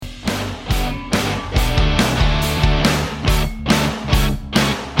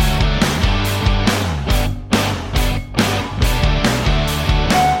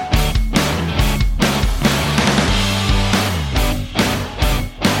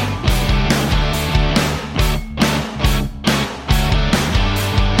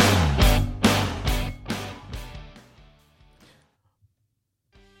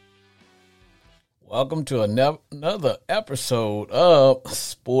Welcome to another episode of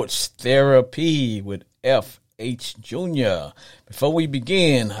Sports Therapy with F.H. Jr. Before we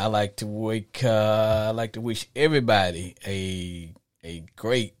begin, I like to wish everybody a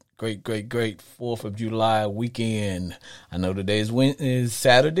great 4th of July weekend. I know today is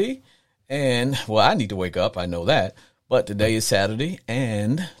Saturday, and I need to wake up. I know that, but today is Saturday,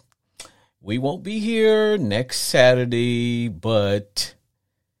 and we won't be here next Saturday, but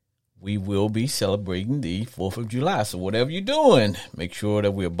we will be celebrating the 4th of July. So whatever you're doing, make sure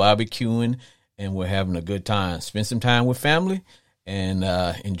that we're barbecuing and we're having a good time. Spend some time with family and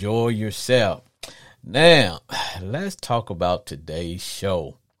enjoy yourself. Now, let's talk about today's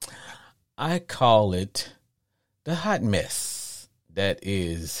show. I call it the hot mess that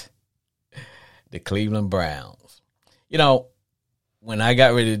is the Cleveland Browns. You know, when I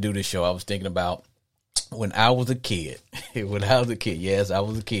got ready to do this show, I was thinking about when I was a kid. Yes, I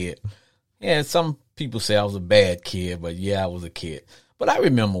was a kid. Yeah, some people say I was a bad kid, but yeah, I was a kid. But I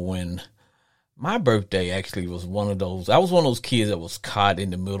remember when my birthday actually was one of those. I was one of those kids that was caught in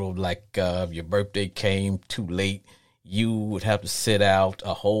the middle, like if your birthday came too late, you would have to sit out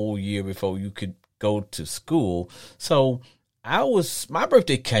a whole year before you could go to school. So my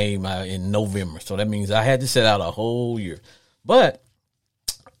birthday came in November, so that means I had to sit out a whole year. But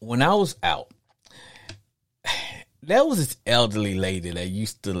when I was out, there was this elderly lady that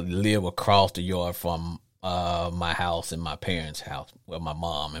used to live across the yard from my house and my parents' house, well, my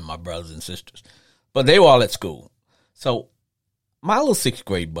mom and my brothers and sisters. But they were all at school. So my little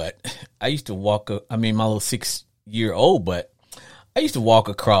 6th-year-old butt, I used to walk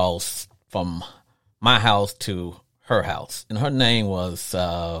across from my house to her house. And her name was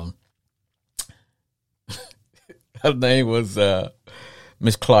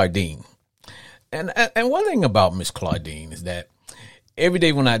Miss Claudine. And one thing about Miss Claudine is that every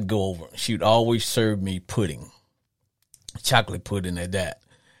day when I'd go over, she would always serve me pudding, chocolate pudding at that.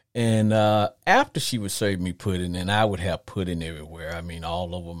 And after she would serve me pudding, and I would have pudding everywhere. I mean,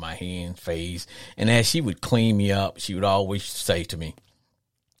 all over my hands, face. And as she would clean me up, she would always say to me,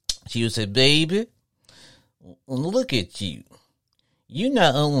 she would say, "Baby, look at you. You're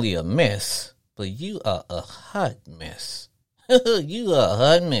not only a mess, but you are a hot mess. You are a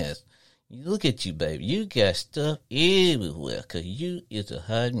hot mess. Look at you, baby. You got stuff everywhere because you is a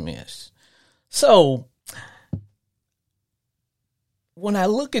hot mess." So when I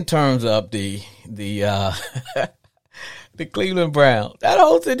look in terms of the Cleveland Browns, that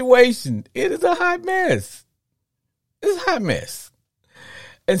whole situation, it is a hot mess. It's a hot mess.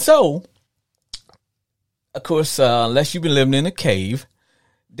 And so, of course, unless you've been living in a cave,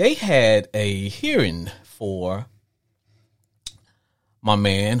 they had a hearing for my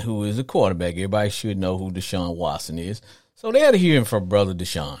man, who is a quarterback. Everybody should know who Deshaun Watson is. So they had a hearing for brother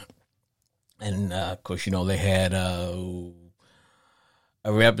Deshaun. And, of course, they had a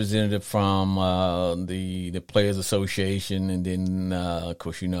representative from the Players Association. And then, of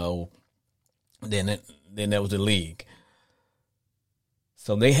course, then there was the league.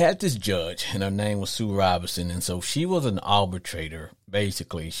 So they had this judge, and her name was Sue Robinson. And so she was an arbitrator,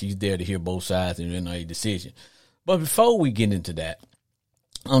 basically. She's there to hear both sides and then a decision. But before we get into that,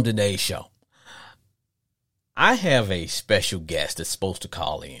 on today's show, I have a special guest that's supposed to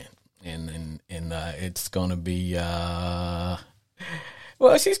call in, and it's going to be,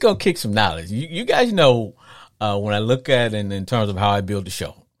 she's going to kick some knowledge. You guys know, when I look at it in terms of how I build the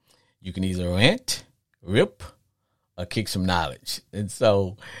show, you can either rant, rip, or kick some knowledge. And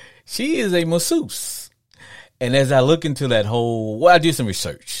so she is a masseuse. And as I look into that I did some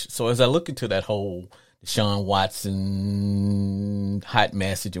research. So as I look into that whole Deshaun Watson hot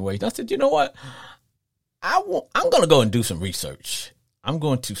mess situation, I said, you know what? I'm going to go and do some research. I'm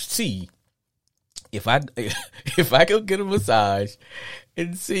going to see if I can get a massage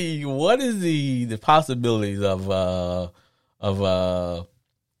and see what is the possibilities of I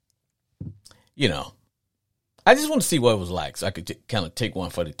just want to see what it was like, so I could kind of take one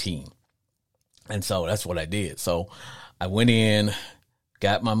for the team. And so that's what I did. So I went in,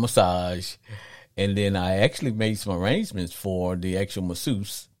 got my massage, and then I actually made some arrangements for the actual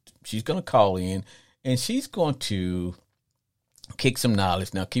masseuse. She's going to call in, and she's going to kick some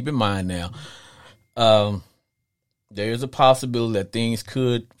knowledge. Now, keep in mind now, there's a possibility that things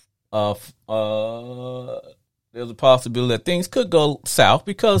could go south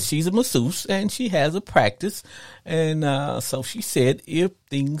because she's a masseuse and she has a practice. And so she said if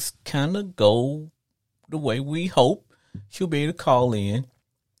things kind of go the way we hope, she'll be able to call in.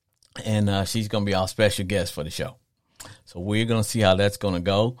 And she's going to be our special guest for the show. So we're going to see how that's going to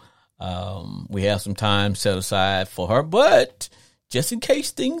go. We have some time set aside for her, but just in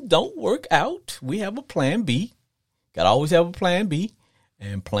case things don't work out, we have a plan B. Got to always have a plan B.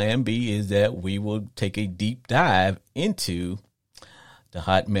 And plan B is that we will take a deep dive into the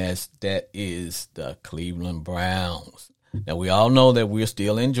hot mess that is the Cleveland Browns. Now, we all know that we're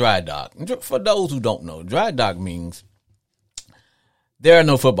still in dry dock. For those who don't know, dry dock means there are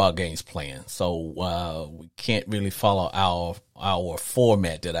no football games planned. So we can't really follow our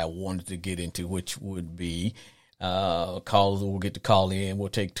format that I wanted to get into, which would be callers will get to call in. We'll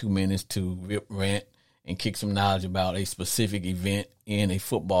take 2 minutes to rant and kick some knowledge about a specific event in a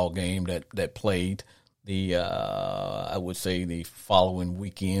football game that played I would say the following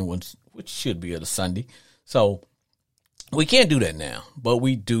weekend, which should be a Sunday. So we can't do that now, but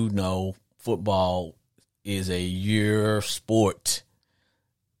we do know football is a year sport.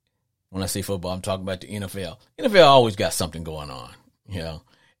 When I say football, I'm talking about the NFL. NFL always got something going on,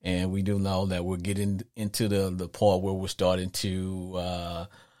 and we do know that we're getting into the part where we're starting to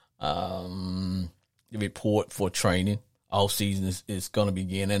report for training. All season is going to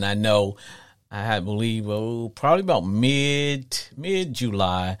begin, and I know, I believe, probably about mid-July,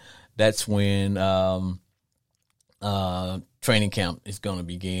 that's when training camp is going to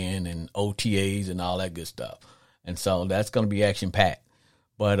begin, and OTAs and all that good stuff. And so that's going to be action-packed.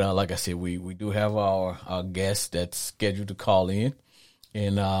 But like I said, we do have our guest that's scheduled to call in,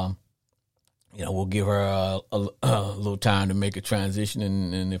 and we'll give her a little time to make a transition,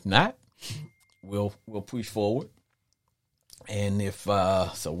 and if not, we'll push forward. And if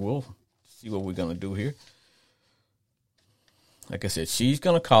so, we'll see what we're gonna do here. Like I said, she's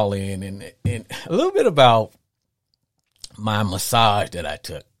gonna call in and a little bit about my massage that I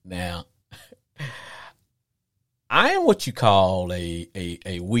took. Now, I am what you call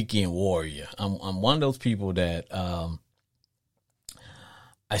a weekend warrior. I'm one of those people that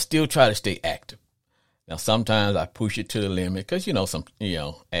I still try to stay active. Now, sometimes I push it to the limit because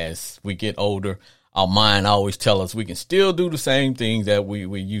as we get older, our mind always tells us we can still do the same things that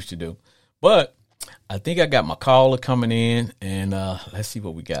we used to do. But I think I got my caller coming in, and let's see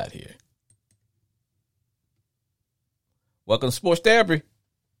what we got here. Welcome to Sports Therapy.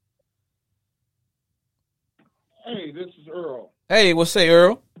 Hey, this is Earl. Hey, what's say,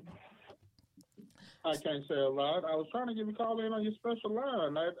 Earl? I can't say a lot. I was trying to give you a call in on your special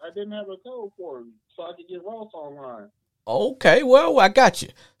line. I didn't have a code for you, so I could get Ross online. Okay, well, I got you.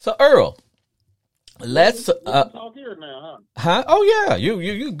 So, Earl, let's we can talk here now, huh? Oh yeah,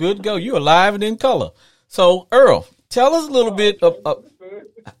 you good to go. You alive and in color. So, Earl, tell us a little bit of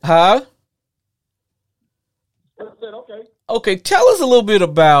huh? I said okay. Okay, tell us a little bit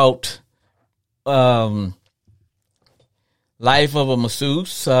about life of a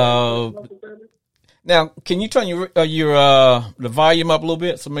masseuse. Now, can you turn your the volume up a little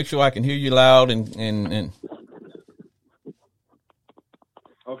bit so make sure I can hear you loud and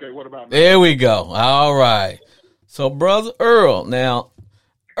Okay, what about now? There we go. All right. So, brother Earl. Now,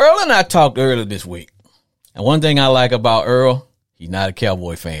 Earl and I talked earlier this week. And one thing I like about Earl, he's not a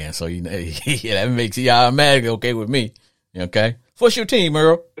Cowboy fan. So, that makes it automatically okay with me. Okay? What's your team,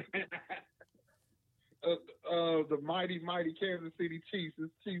 Earl? The mighty Kansas City Chiefs.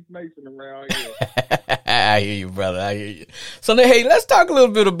 It's Chief Mason around here. I hear you, brother. I hear you. So, now, hey, let's talk a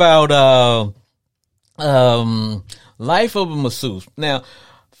little bit about life of a masseuse. Now,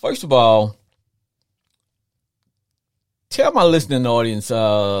 first of all, tell my listening audience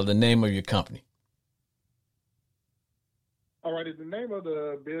the name of your company. All right, the name of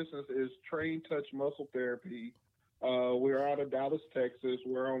the business is Train Touch Muscle Therapy. We're out of Dallas, Texas.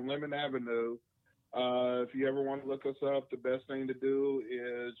 We're on Lemon Avenue. If you ever want to look us up, the best thing to do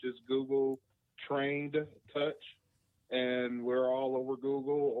is just Google Trained Touch, and we're all over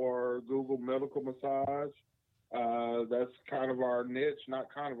Google, or Google Medical Massage. That's kind of our niche,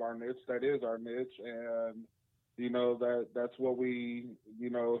 not kind of our niche, that is our niche, and that's what we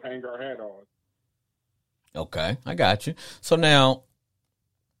hang our hat on. Okay, I got you. So now,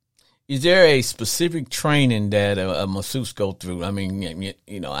 is there a specific training that a masseuse go through? I mean,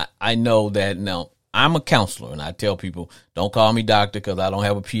 I know that now I'm a counselor, and I tell people, don't call me doctor because I don't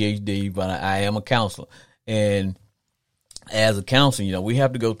have a PhD, but I am a counselor. And as a counselor, we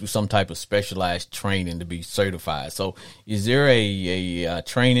have to go through some type of specialized training to be certified. So is there a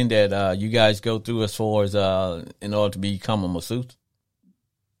training that you guys go through as far as in order to become a masseuse?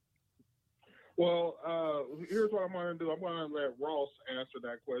 Well, here's what I'm going to do. I'm going to let Ross answer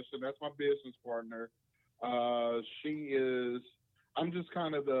that question. That's my business partner. I'm just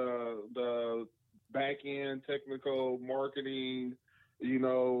kind of the back end technical marketing,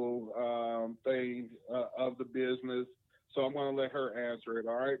 thing of the business. So I'm going to let her answer it,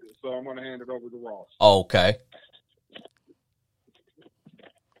 all right? So I'm going to hand it over to Ross. Okay.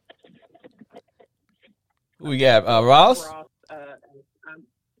 We got So I'm Ross. Ross.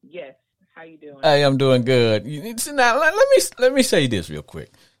 Yes. How you doing? Hey, I'm doing good. Now let me say this real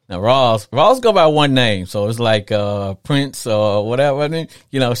quick. Now Ross go by one name, so it's like Prince or whatever. I mean,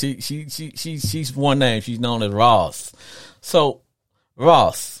 she's one name. She's known as Ross. So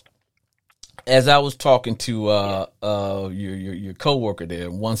Ross, as I was talking to your coworker there,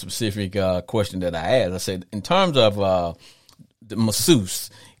 one specific question that I asked, I said, in terms of the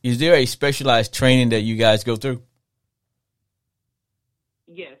masseuse, is there a specialized training that you guys go through?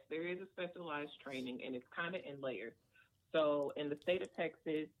 Yes, there is a specialized training, and it's kind of in layers. So in the state of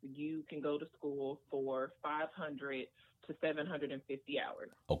Texas, you can go to school for 500 to 750 hours.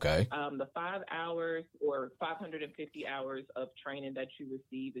 Okay. The 5 hours or 550 hours of training that you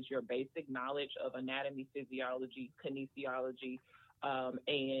receive is your basic knowledge of anatomy, physiology, kinesiology,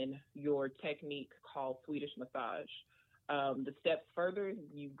 and your technique called Swedish massage. The step further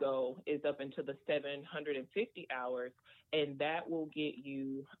you go is up into the 750 hours, and that will get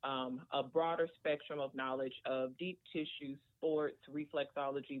you a broader spectrum of knowledge of deep tissue, sports,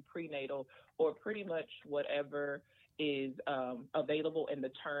 reflexology, prenatal, or pretty much whatever is available in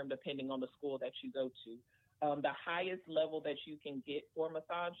the term depending on the school that you go to. The highest level that you can get for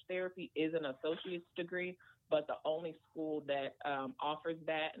massage therapy is an associate's degree, but the only school that offers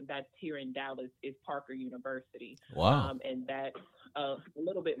that, and that's here in Dallas, is Parker University. Wow. And that's a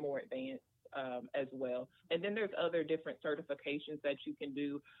little bit more advanced as well. And then there's other different certifications that you can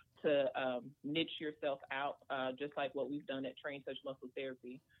do to niche yourself out, just like what we've done at Train Touch Muscle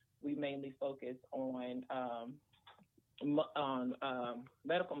Therapy. We mainly focus on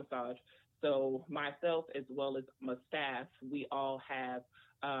medical massage. So myself, as well as my staff, we all have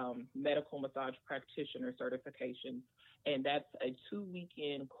medical massage practitioner certifications, and that's a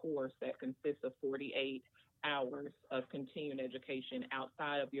 2-weekend course that consists of 48 hours of continuing education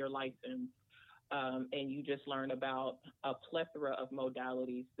outside of your license, and you just learn about a plethora of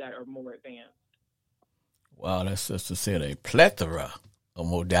modalities that are more advanced. Wow, that's just to say a plethora of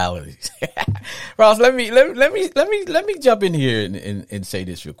modalities. Ross, let me jump in here and say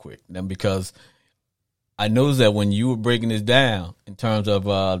this real quick, now, because I noticed that when you were breaking this down in terms of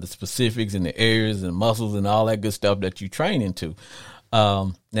the specifics and the areas and muscles and all that good stuff that you train into.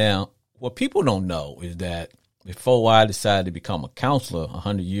 Now, what people don't know is that before I decided to become a counselor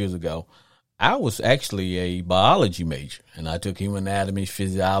 100 years ago, I was actually a biology major, and I took human anatomy,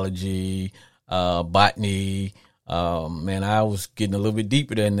 physiology, botany. Man, I was getting a little bit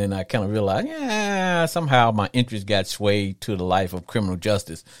deeper there, and then I kind of realized, somehow my interest got swayed to the life of criminal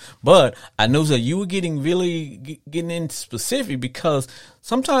justice. But I know that you were getting in specific, because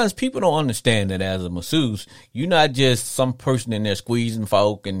sometimes people don't understand that as a masseuse, you're not just some person in there squeezing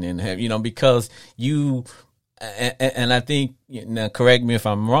folk and have, because you, and I think, now correct me if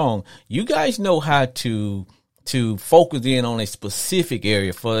I'm wrong, you guys know how to focus in on a specific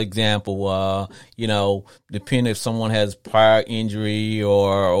area. For example, depending if someone has prior injury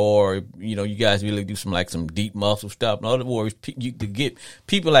or you guys really do some deep muscle stuff. In other words, you to get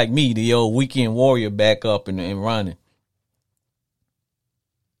people like me, the old weekend warrior, back up and running.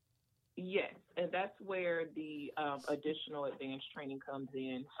 Yes, and that's where the additional advanced training comes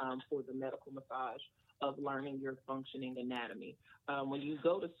in for the medical massage of learning your functioning anatomy. When you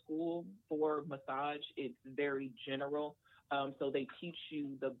go to school for massage, it's very general. So they teach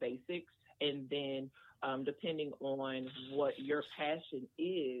you the basics, and then depending on what your passion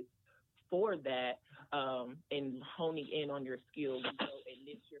is for that, and honing in on your skills, you go and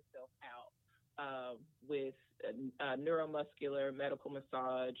niche yourself out with neuromuscular, medical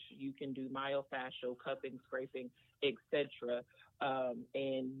massage. You can do myofascial, cupping, scraping, etc.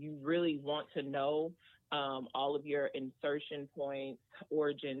 And you really want to know all of your insertion points,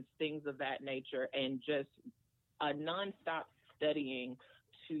 origins, things of that nature, and just a nonstop studying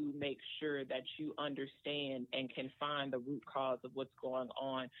to make sure that you understand and can find the root cause of what's going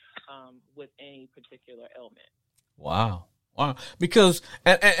on with any particular ailment. Wow. Because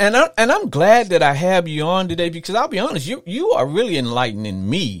and I'm glad that I have you on today, because I'll be honest, you are really enlightening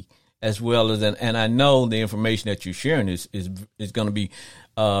me, as well as and I know the information that you're sharing is going to be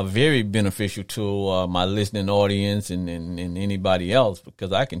very beneficial to my listening audience and anybody else,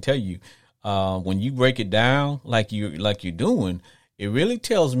 because I can tell you when you break it down like you're doing, it really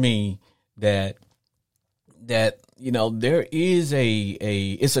tells me that there is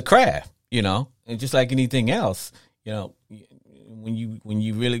it's a craft, and just like anything else, when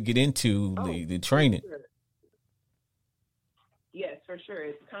you really get into the training. Sure. Yes, for sure.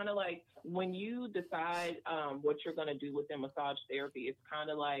 It's kind of like when you decide what you're going to do within massage therapy, it's kind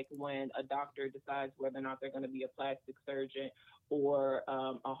of like when a doctor decides whether or not they're going to be a plastic surgeon or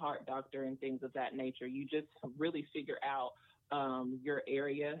a heart doctor and things of that nature. You just really figure out your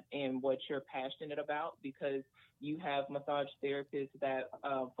area and what you're passionate about because you have massage therapists that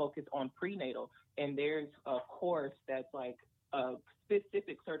focus on prenatal, and there's a course that's like a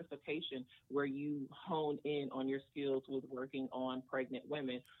specific certification where you hone in on your skills with working on pregnant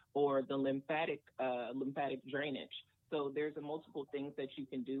women or the lymphatic drainage. So there's a multiple things that you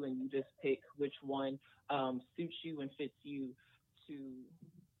can do, and you just pick which one suits you and fits you to,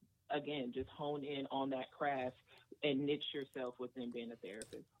 again, just hone in on that craft and niche yourself within being a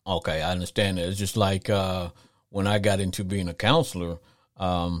therapist. Okay, I understand that. It's just like when I got into being a counselor,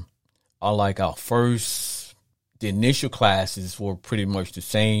 I like our the initial classes were pretty much the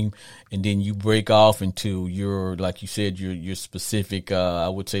same, and then you break off into your, like you said, your specific. I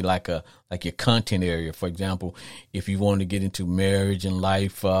would say like your content area. For example, if you want to get into marriage and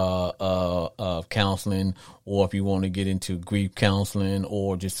life counseling, or if you want to get into grief counseling,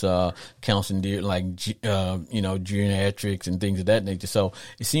 or just counseling like geriatrics and things of that nature. So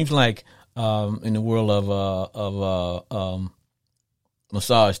it seems like in the world of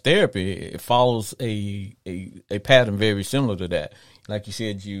massage therapy, it follows a pattern very similar to that. Like you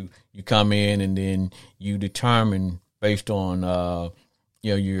said, you come in and then you determine based on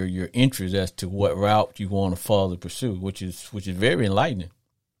your interest as to what route you want to further pursue, which is very enlightening.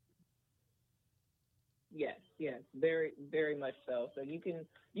 Yes, very, very much so. So you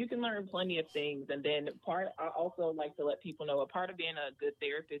can learn plenty of things, and then I also like to let people know a part of being a good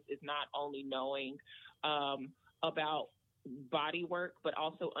therapist is not only knowing about body work, but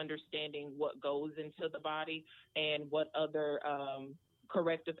also understanding what goes into the body and what other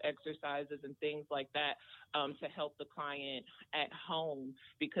corrective exercises and things like that to help the client at home,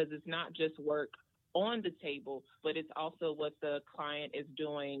 because it's not just work on the table, but it's also what the client is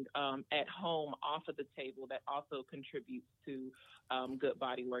doing at home off of the table that also contributes to good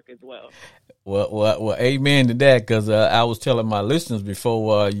body work as well. Well, amen to that, because I was telling my listeners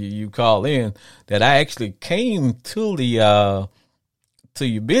before you call in that I actually came to the to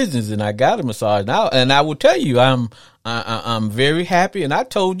your business and I got a massage now, and I will tell you I'm very happy. And I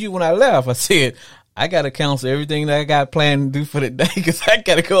told you when I left, I said I got to cancel everything that I got planned to do for the day because I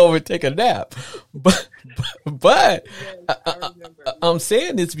got to go over and take a nap. But yes, I'm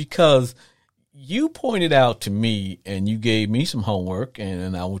saying this because you pointed out to me and you gave me some homework,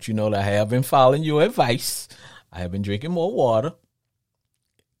 and I want you to know that I have been following your advice. I have been drinking more water.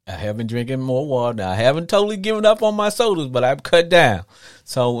 Now, I haven't totally given up on my sodas, but I've cut down.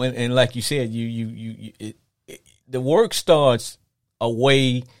 So, and like you said, the work starts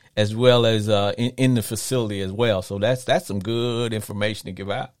away as well as in the facility as well. So that's some good information to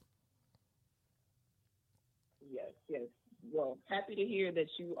give out. Yes. Well, happy to hear that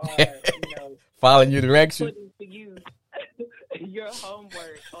you are, following your direction. Putting to use your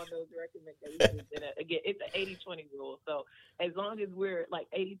homework on those recommendations. And again, it's an 80-20 rule. So as long as we're like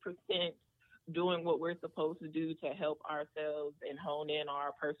 80% doing what we're supposed to do to help ourselves and hone in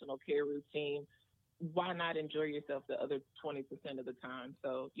our personal care routine, why not enjoy yourself the other 20% of the time?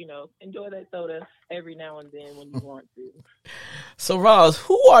 So, enjoy that soda every now and then when you want to. So, Roz,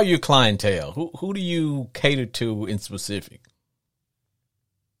 who are your clientele? Who do you cater to in specific?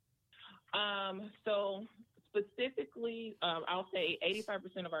 So specifically, I'll say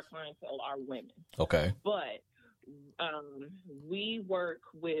 85% of our clientele are women. Okay. But we work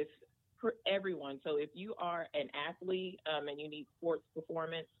with everyone. So if you are an athlete and you need sports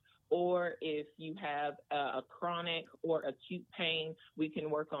performance, or if you have a chronic or acute pain, we can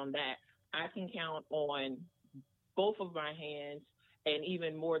work on that. I can count on both of my hands, and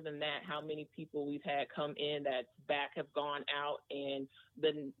even more than that, how many people we've had come in that back have gone out and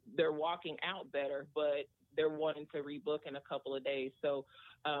then they're walking out better, but they're wanting to rebook in a couple of days. So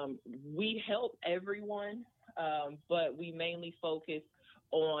we help everyone, but we mainly focus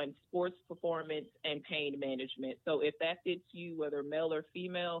on sports performance and pain management. So if that fits you, whether male or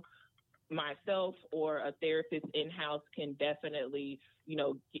female, myself or a therapist in-house can definitely,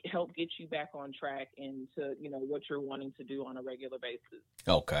 help get you back on track into, what you're wanting to do on a regular basis.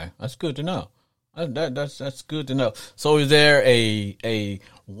 Okay. That's good to know. That's good to know. So is there a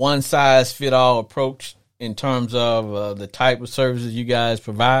one size fit all approach in terms of the type of services you guys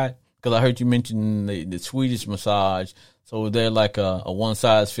provide? Because I heard you mention the Swedish massage. So is there like a one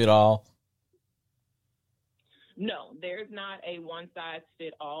size fit all? No, there's not a one size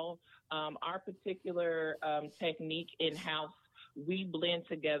fit all. Our particular technique in-house, we blend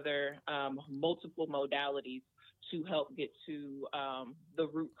together multiple modalities to help get to the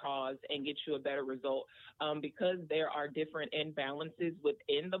root cause and get you a better result. Because there are different imbalances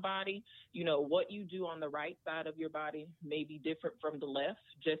within the body, what you do on the right side of your body may be different from the left,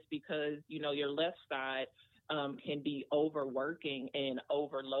 just because, your left side can be overworking and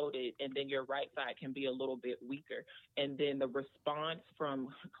overloaded, and then your right side can be a little bit weaker. And then the response from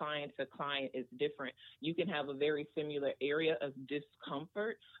client to client is different. You can have a very similar area of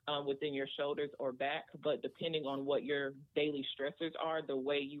discomfort within your shoulders or back, but depending on what your daily stressors are, the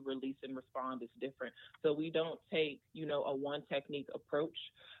way you release and respond is different. So we don't take, a one technique approach.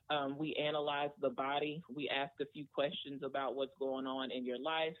 We analyze the body. We ask a few questions about what's going on in your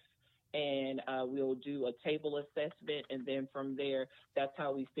life, and we'll do a table assessment, and then from there, that's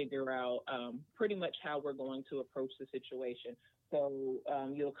how we figure out pretty much how we're going to approach the situation. So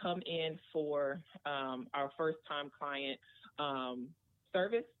you'll come in for our first-time client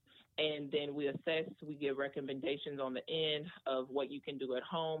service, and then we assess, we give recommendations on the end of what you can do at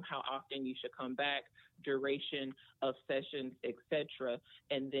home, how often you should come back, duration of sessions, etc.,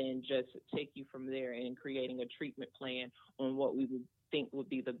 and then just take you from there in creating a treatment plan on what we would think would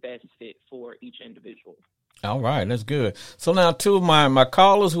be the best fit for each individual. All right, that's good. So now, two of my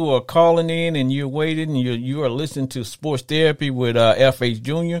callers who are calling in, and you're waiting, and you are listening to Sports Therapy with FH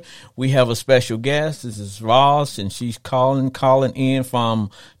Jr. We have a special guest. This is Ross, and she's calling in from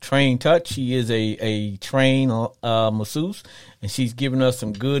Train Touch. She is a trained masseuse, and she's giving us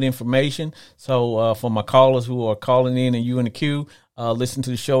some good information. So for my callers who are calling in, and you in the queue, listen to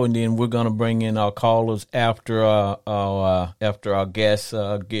the show, and then we're gonna bring in our callers after our guests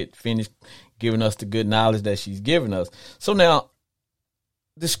get finished giving us the good knowledge that she's giving us. So now,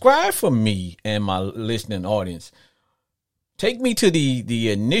 describe for me and my listening audience. Take me to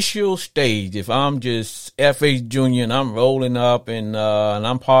the initial stage. If I'm just FH Jr. and I'm rolling up and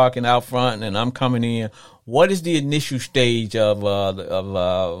I'm parking out front and I'm coming in, what is the initial stage of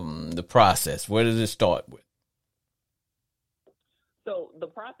the process? Where does it start with? So the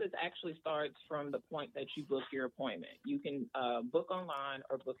process actually starts from the point that you book your appointment. You can book online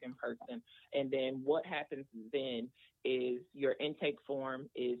or book in person. And then what happens then is your intake form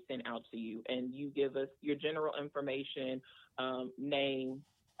is sent out to you, and you give us your general information, name,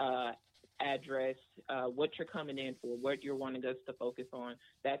 address, what you're coming in for, what you're wanting us to focus on.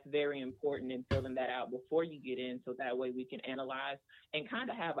 That's very important in filling that out before you get in, so that way we can analyze and kind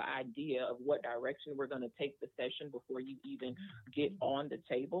of have an idea of what direction we're going to take the session before you even get on the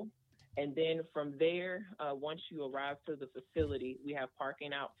table. And then from there, once you arrive to the facility, we have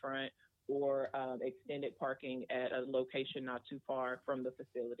parking out front or extended parking at a location not too far from the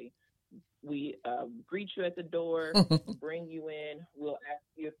facility. We greet you at the door, bring you in. We'll ask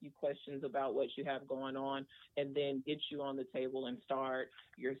you a few questions about what you have going on, and then get you on the table and start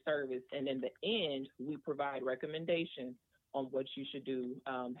your service. And in the end, we provide recommendations on what you should do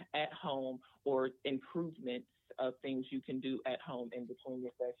at home, or improvements of things you can do at home in between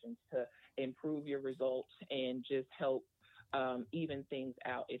your sessions to improve your results and just help even things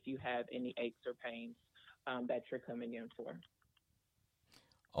out if you have any aches or pains that you're coming in for.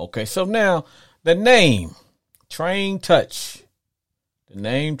 Okay, so now the name, Train Touch. The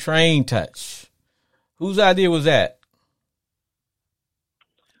name Train Touch. Whose idea was that?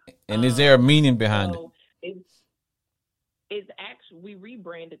 And is there a meaning behind it? It's actually, we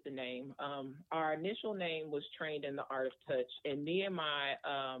rebranded the name. Our initial name was Trained in the Art of Touch, and me and my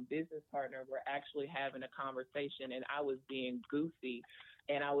business partner were actually having a conversation, and I was being goofy,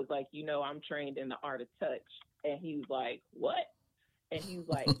 and I was like, I'm trained in the art of touch. And he was like, what? And he was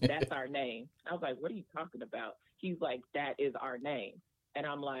like, that's our name. I was like, what are you talking about? He's like, that is our name. And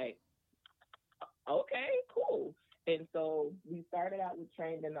I'm like, okay, cool. And so we started out with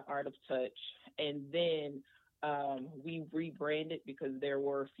Trained in the Art of Touch. And then we rebranded because there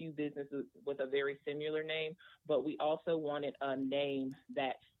were a few businesses with a very similar name, but we also wanted a name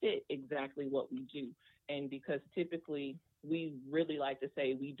that fit exactly what we do. And because typically we really like to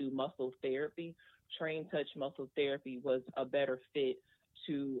say we do muscle therapy, Train Touch Muscle Therapy was a better fit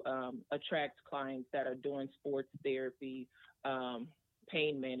to attract clients that are doing sports therapy,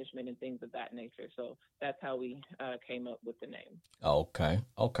 pain management, and things of that nature. So that's how we came up with the name. Okay.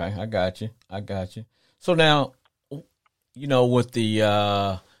 I got you. So now, with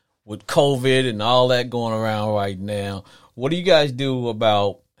with COVID and all that going around right now, what do you guys do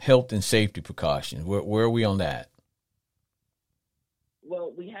about health and safety precautions? Where are we on that?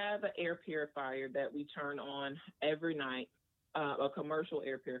 Well, we have an air purifier that we turn on every night, a commercial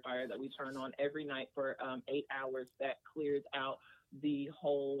air purifier that we turn on every night for 8 hours that clears out the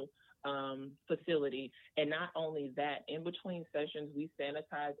whole facility. And not only that, in between sessions, we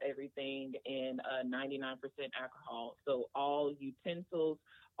sanitize everything in 99% alcohol. So all utensils,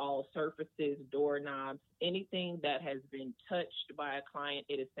 all surfaces, doorknobs, anything that has been touched by a client,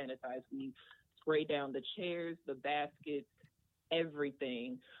 it is sanitized. We spray down the chairs, the baskets,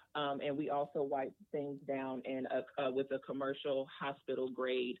 everything. And we also wipe things down with a commercial hospital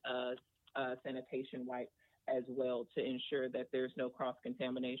grade sanitation wipe as well to ensure that there's no cross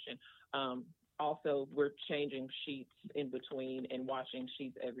contamination. Also, we're changing sheets in between and washing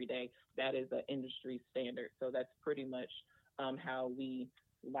sheets every day. That is an industry standard. So that's pretty much how we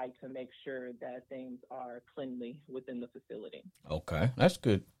like to make sure that things are cleanly within the facility. Okay, that's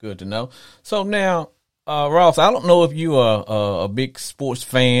good. Good to know. So now, Ross, I don't know if you are a big sports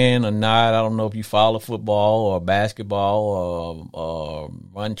fan or not. I don't know if you follow football or basketball or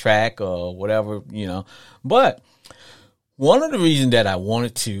run track or whatever, but one of the reasons that I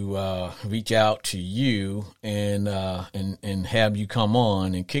wanted to reach out to you and have you come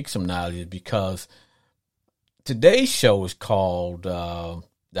on and kick some knowledge is because today's show is called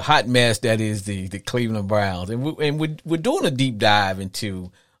the hot mess that is the Cleveland Browns, and we're doing a deep dive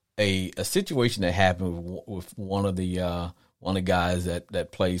into a situation that happened with one of the guys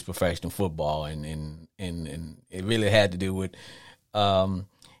that plays professional football, and it really had to do with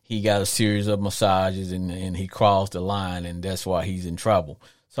he got a series of massages and he crossed the line, and that's why he's in trouble.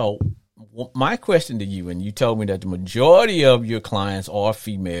 So my question to you, and you told me that the majority of your clients are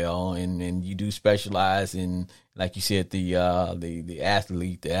female, and you do specialize in, like you said, the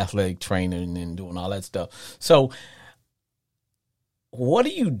athlete, the athletic trainer, and doing all that stuff. So what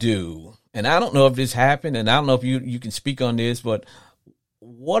do you do? And I don't know if this happened, and I don't know if you can speak on this, but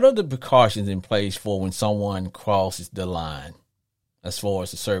what are the precautions in place for when someone crosses the line as far as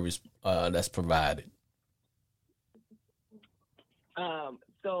the service that's provided?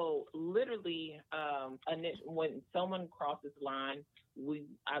 So literally, when someone crosses the line,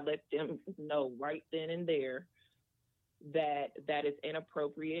 I let them know right then and there that is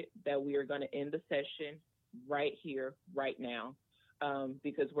inappropriate, that we are going to end the session right here, right now,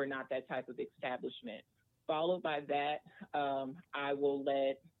 because we're not that type of establishment. Followed by that, I will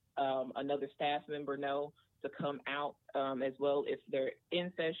let another staff member know to come out as well if they're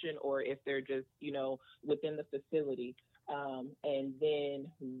in session or if they're just, within the facility. And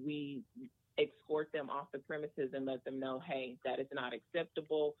then we escort them off the premises and let them know, hey, that is not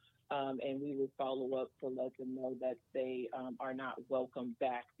acceptable. And we will follow up to let them know that they are not welcome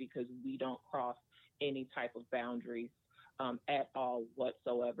back, because we don't cross any type of boundaries at all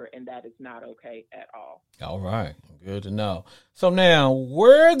whatsoever. And that is not okay at all. All right. Good to know. So now,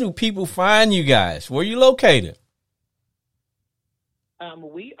 where do people find you guys? Where are you located?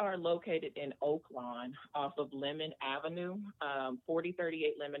 We are located in Oaklawn off of Lemon Avenue,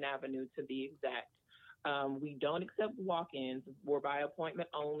 4038 Lemon Avenue to be exact. We don't accept walk-ins. We're by appointment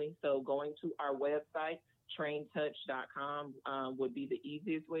only. So going to our website, traintouch.com, would be the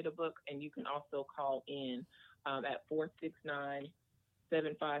easiest way to book. And you can also call in at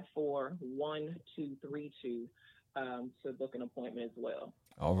 469-754-1232 to book an appointment as well.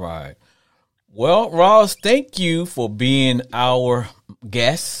 All right. Well, Ross, thank you for being my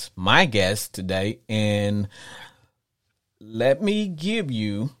guest today. And let me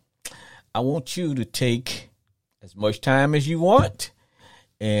I want you to take as much time as you want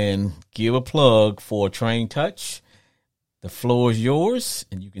and give a plug for Train Touch. The floor is yours,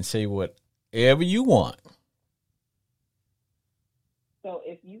 and you can say whatever you want. So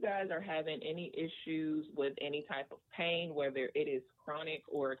if you guys are having any issues with any type of pain, whether it is chronic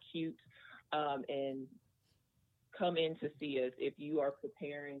or acute, and come in to see us. If you are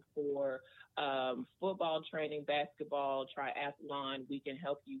preparing for football training, basketball, triathlon, we can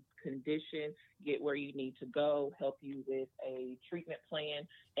help you condition, get where you need to go, help you with a treatment plan.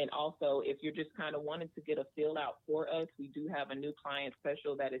 And also, if you're just kind of wanting to get a feel out for us, we do have a new client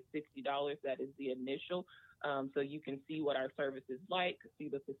special that is $60. That is the initial. So you can see what our service is like, see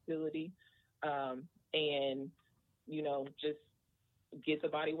the facility, and, just get the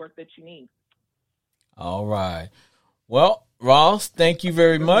body work that you need. All right. Well, Ross, thank you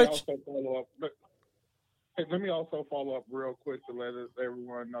very much. Let me also follow up real quick to let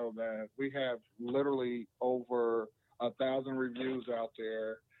everyone know that we have literally over 1,000 reviews out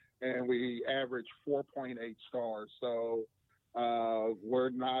there, and we average 4.8 stars. So we're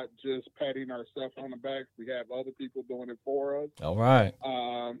not just patting ourselves on the back. We have other people doing it for us. All right.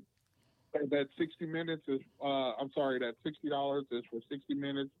 That 60 minutes is, that $60 is for 60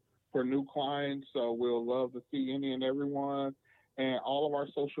 minutes for new clients. So we'll love to see any and everyone. And all of our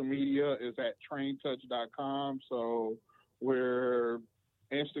social media is at traintouch.com. So we're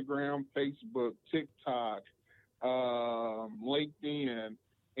Instagram, Facebook, TikTok, LinkedIn,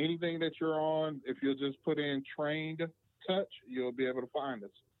 anything that you're on. If you'll just put in Trained Touch, you'll be able to find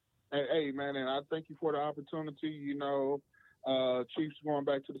us. Hey, man, and I thank you for the opportunity. You know, Chiefs going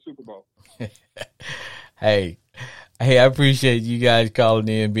back to the Super Bowl. Hey, I appreciate you guys calling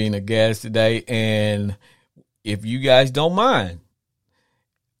in, being a guest today. And if you guys don't mind,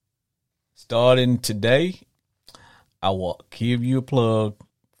 starting today, I will give you a plug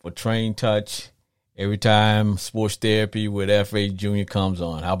for Train Touch every time Sports Therapy with F.H. Jr. comes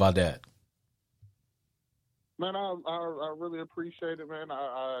on. How about that? Man, I really appreciate it, man.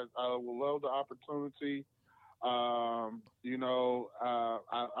 I would love the opportunity. You know,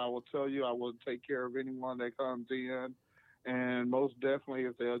 I will tell you, I will take care of anyone that comes in. And most definitely,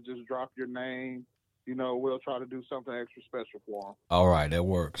 if they'll just drop your name, you know, we'll try to do something extra special for them. All right, that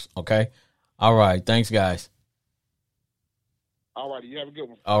works. Okay. All right. Thanks, guys. All righty. You have a good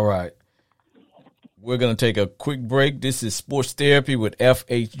one. All right. We're going to take a quick break. This is Sports Therapy with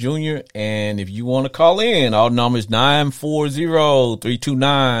F.H. Jr. And if you want to call in, our number is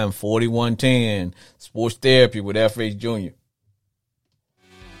 940-329-4110. Sports Therapy with F.H. Jr.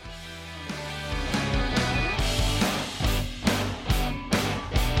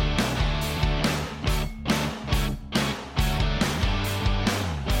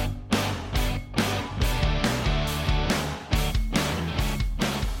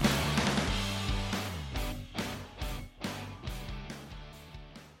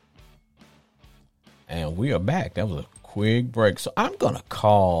 And we are back. That was a quick break. So I'm going to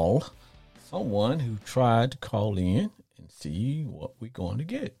call someone who tried to call in and see what we're going to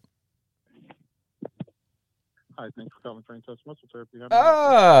get. Hi, thanks for calling Train Touch Muscle Therapy.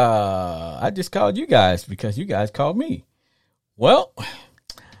 I just called you guys because you guys called me. Well,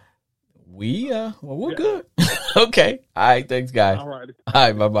 we're good. Okay. All right. Thanks, guys. All right. All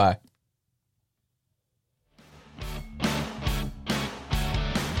right. Bye-bye.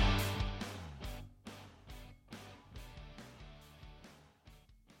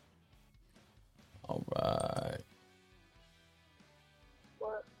 All right.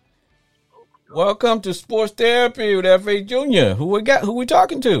 Welcome to Sports Therapy with F.A. Jr. Who we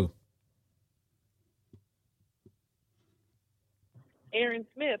talking to? Aaron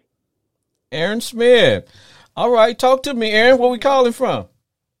Smith. Aaron Smith. All right, talk to me, Aaron. Where we calling from?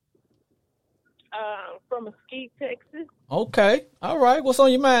 From Mesquite, Texas. Okay. All right. What's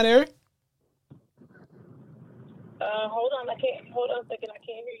on your mind, Aaron? Hold on a second. I can't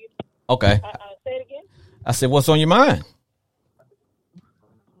hear you. Okay. Say it again. I said, what's on your mind?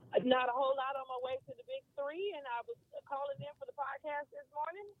 Not a whole lot on my way to the Big Three, and I was calling in for the podcast this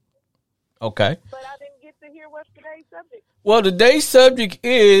morning. Okay. But I didn't get to hear what's today's subject. Well, today's subject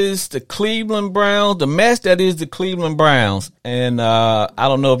is the Cleveland Browns, the mess that is the Cleveland Browns. And I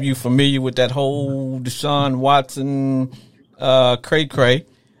don't know if you're familiar with that whole Deshaun Watson cray-cray.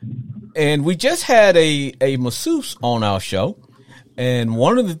 And we just had a masseuse on our show. And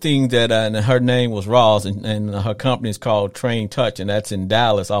one of the things that, and her name was Ross, and her company is called Train Touch, and that's in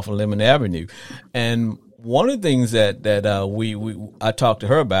Dallas off of Lemon Avenue. And one of the things that I talked to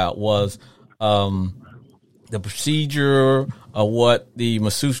her about was the procedure of what the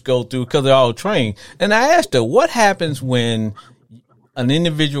masseuse go through, because they're all trained. And I asked her, what happens when an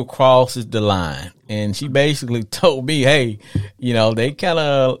individual crosses the line? And she basically told me, hey, they kind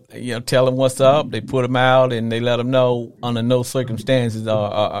of, tell them what's up. They put them out and they let them know under no circumstances,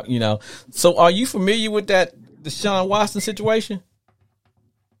 So are you familiar with that Deshaun Watson situation?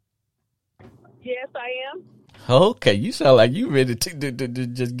 Yes, I am. Okay, you sound like you ready to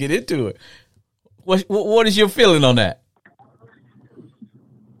just get into it. What is your feeling on that?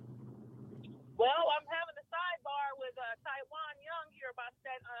 Well, I'm having a sidebar with Taiwan Young here about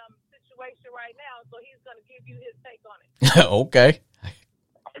that situation right now, so he's going to give you his take on it. Okay.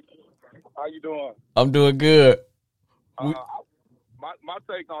 How you doing? I'm doing good. My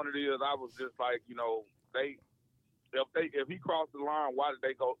take on it is, I was just like, if he crossed the line, why did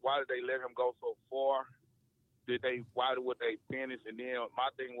they go? Why did they let him go so far? Why would they finish? And then my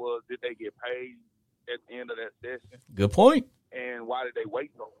thing was, did they get paid at the end of that session? Good point. And why did they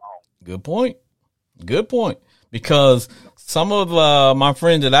wait so long? Good point. Because some of my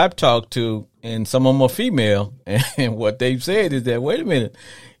friends that I've talked to, and some of them are female, and what they've said is that, wait a minute,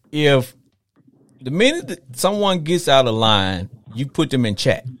 if the minute that someone gets out of line, you put them in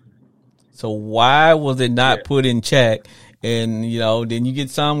check. So why was it not put in check? And, then you get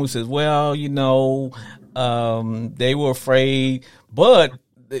someone who says, well, they were afraid. But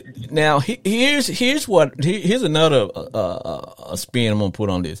now here's another spin I'm going to put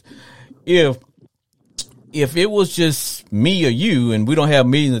on this. If if it was just me or you and we don't have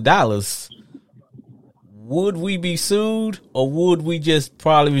millions of dollars, would we be sued or would we just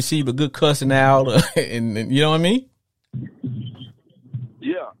probably receive a good cussing out? And you know what I mean?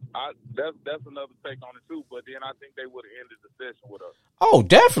 Yeah, that's another take on it too. But then I think they would have ended the session with us. Oh,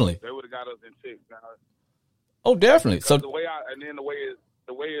 definitely. They would have got us in check. Oh, definitely. So the way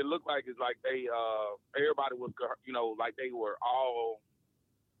it looked like is like they everybody was, you know, like they were all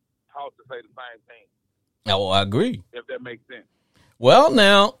taught to say the same thing. Oh, I agree. If that makes sense. Well,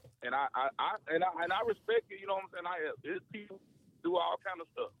 now. And I respect it. You know what I'm saying? It's people do all kind of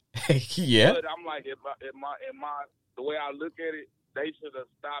stuff. Yeah. But I'm like, the way I look at it, they should have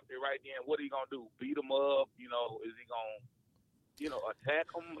stopped it right then. What are you gonna do? Beat him up? You know? Is he gonna, you know, attack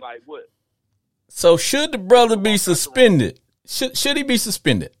him? Like what? So should the brother be suspended? Should he be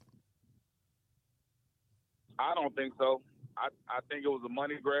suspended? I don't think so. I think it was a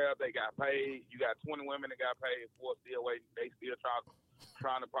money grab. They got paid. You got 20 women that got paid for still waiting. They still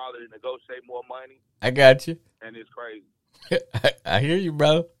trying to probably negotiate more money. I got you. And it's crazy. I hear you,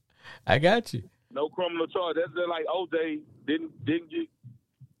 bro. I got you. No criminal charge. That's just like OJ didn't get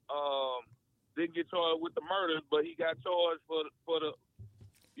charged with the murders, but he got charged for the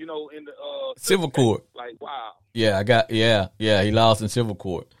you know, in the civil court. Like wow. Yeah, he lost in civil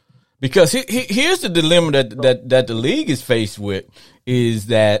court. Because here's the dilemma that the league is faced with is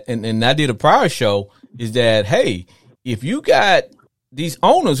that, and I did a prior show, is that, hey, if you got these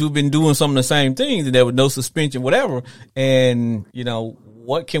owners who've been doing some of the same things and there was no suspension, whatever, and, you know,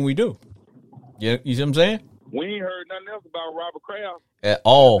 what can we do? You see what I'm saying? We ain't heard nothing else about Robert Kraft. At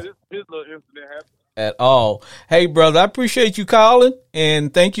all. His little incident happened. At all. Hey, brother, I appreciate you calling,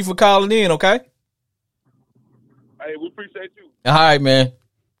 and thank you for calling in, okay? Hey, we appreciate you. All right, man.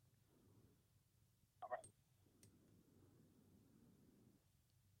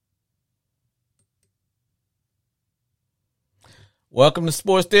 Welcome to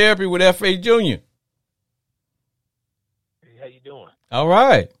Sports Therapy with F.A. Jr. Hey, how you doing? All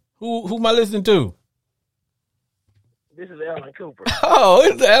right. Who am I listening to? This is Alan Cooper. Oh,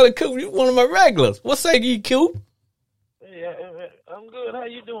 it's Alan Cooper. You're one of my regulars. What say you, Coop? Yeah, I'm good. How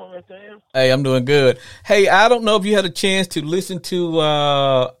you doing, Mr. M? Hey, I'm doing good. Hey, I don't know if you had a chance to listen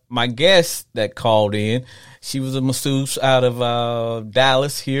to my guest that called in. She was a masseuse out of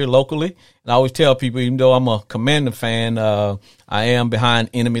Dallas here locally. And I always tell people, even though I'm a Commander fan, I am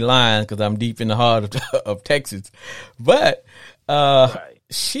behind enemy lines because I'm deep in the heart of Texas. But Right.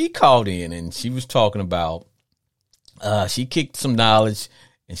 she called in and she was talking about, she kicked some knowledge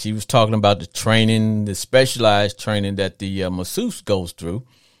and she was talking about the training, the specialized training that the masseuse goes through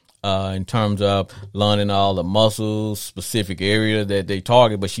in terms of learning all the muscles, specific area that they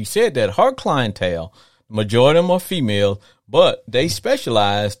target. But she said that her clientele, majority of them are female, but they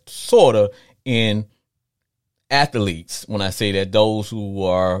specialize sort of in athletes. When I say that, those who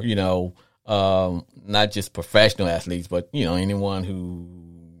are, you know, not just professional athletes, but, you know, anyone who,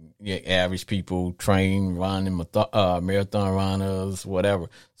 average people train, running, marathon runners, whatever.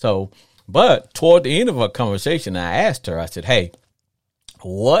 So, but toward the end of our conversation, I asked her, I said, hey,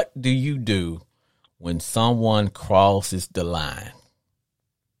 what do you do when someone crosses the line?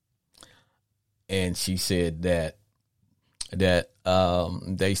 And she said that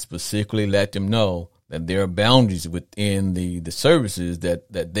they specifically let them know that there are boundaries within the services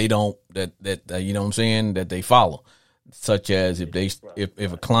that they don't, that you know what I'm saying, that they follow. Such as if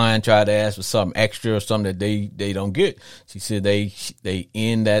a client tried to ask for something extra or something that they don't get, she said they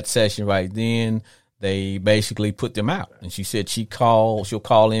end that session right then. They basically put them out. And she said she'll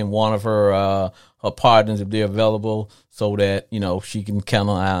call in one of her partners if they're available, so that, you know, she can kind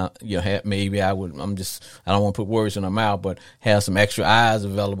of, maybe I don't want to put words in her mouth, but have some extra eyes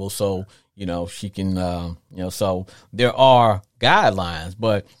available so, you know, she can, so there are guidelines,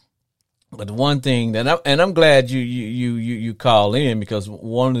 but the one thing that I'm glad you call in, because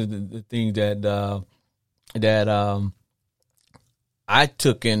one of the things that I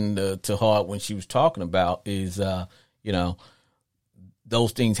took to heart when she was talking about is,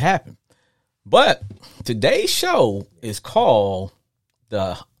 those things happen. But today's show is called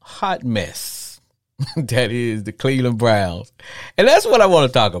The Hot Mess. That is the Cleveland Browns. And that's what I want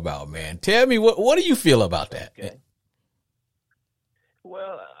to talk about, man. Tell me, what do you feel about that? Okay.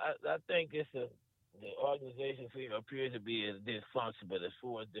 Well, I think the organization appears to be as dysfunctional, but as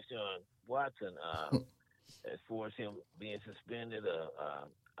far as Deshaun Watson, as far as him being suspended,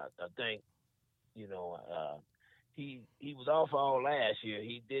 I think, he was off all last year.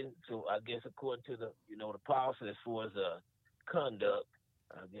 He didn't, so I guess according to the policy as far as conduct,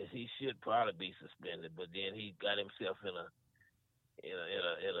 I guess he should probably be suspended. But then he got himself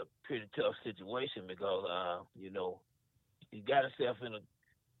in a pretty tough situation because he got himself in a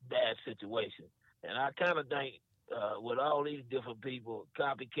bad situation. And I kind of think with all these different people,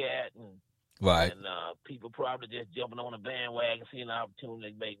 copycat Right. and people probably just jumping on the bandwagon, seeing an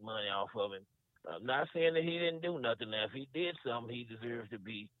opportunity to make money off of him. I'm not saying that he didn't do nothing. Now, if he did something, he deserves to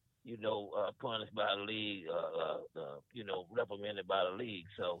be, punished by the league, reprimanded by the league.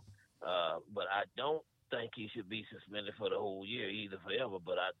 So, but I don't think he should be suspended for the whole year either forever.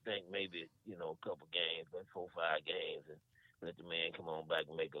 But I think maybe, a couple games, like 4 or 5 games, and let the man come on back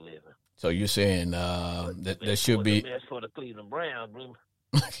and make a living. So you're saying that there should be. Mess for the Cleveland Browns.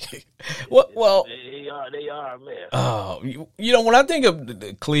 well, they are a mess. Oh, when I think of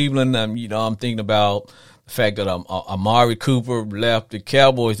the Cleveland, I'm thinking about the fact that Amari Cooper left the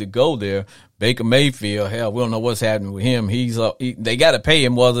Cowboys to go there. Baker Mayfield, hell, we don't know what's happening with him. They got to pay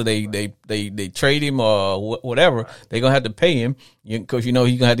him whether they trade him or whatever. They're gonna have to pay him because he's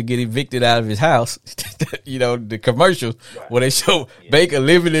gonna have to get evicted out of his house. The commercials where they show Baker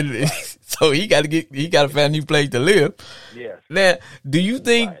living in. So he got to find a new place to live. Yes. Now, do you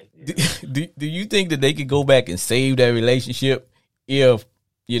think do you think that they could go back and save that relationship if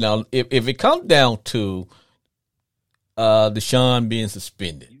it comes down to Deshaun being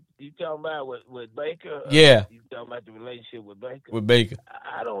suspended? You talking about with Baker? Yeah. You talking about the relationship with Baker? With Baker.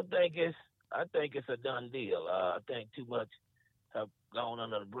 I think it's a done deal. I think too much have gone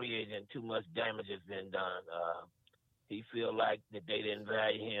under the bridge and too much damage has been done. He feel like that they didn't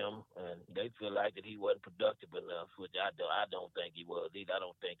value him, and they feel like that he wasn't productive enough, which I don't think he was either. I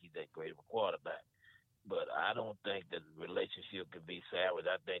don't think he's that great of a quarterback. But I don't think that the relationship could be salvaged.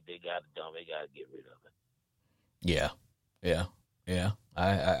 I think they got it done. They got to get rid of it. Yeah.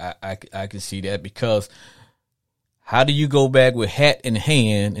 I can see that because how do you go back with hat in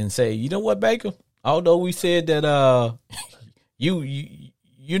hand and say, you know what, Baker? Although we said that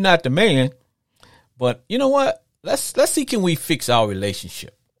you're not the man, but you know what? Let's see, can we fix our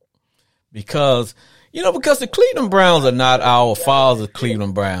relationship? Because the Cleveland Browns are not our father's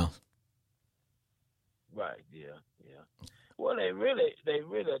Cleveland Browns. Right, yeah. Well, they really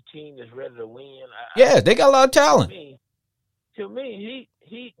a team that's ready to win. They got a lot of talent. To me,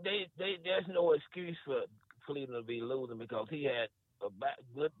 there's no excuse for Cleveland to be losing because he had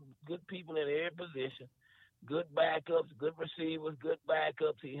good people in every position, good backups, good receivers, good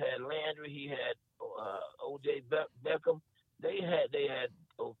backups. He had Landry, he had O.J. Beckham. They had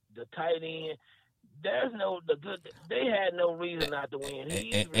the tight end. They had no reason not to win.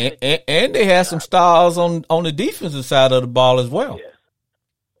 And they had some stars on the defensive side of the ball as well.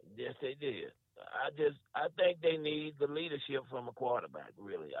 Yes, they did. I think they need the leadership from a quarterback,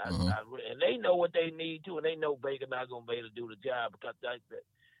 really. And they know what they need to, and they know Baker not going to be able to do the job because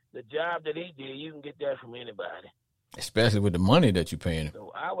the job that he did, you can get that from anybody. Especially with the money that you're paying him.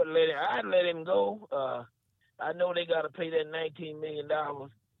 So I'd let him go. I know they got to pay that $19 million,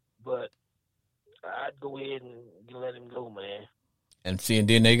 but I'd go ahead and let him go, man. And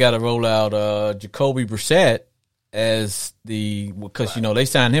then they got to roll out Jacoby Brissett because they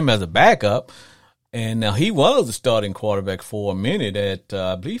signed him as a backup, and now he was the starting quarterback for a minute at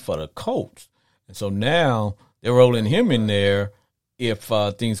I believe for the Colts, and so now they're rolling him in there if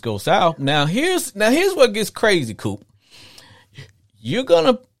things go south. Now here's what gets crazy, Coop. You're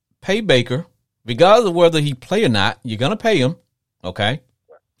gonna pay Baker, regardless of whether he play or not. You're gonna pay him, okay?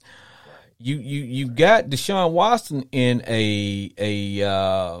 You got Deshaun Watson in a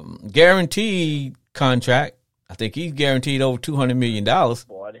guaranteed contract. I think he's guaranteed over $200 million.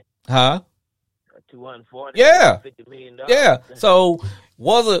 40. Huh? 240. Yeah. $50 million. Yeah. So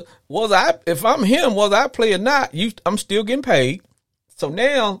if I'm him, whether I play or not, I'm still getting paid. So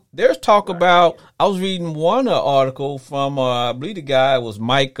now there's talk about. I was reading one article from I believe the guy was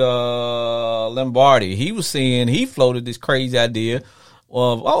Mike Lombardi. He was saying he floated this crazy idea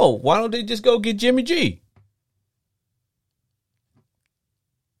of, why don't they just go get Jimmy G?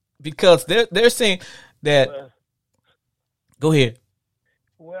 Because they're saying that. Go ahead.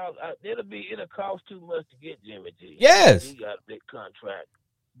 Well, it'll cost too much to get Jimmy G. Yes, he got a big contract,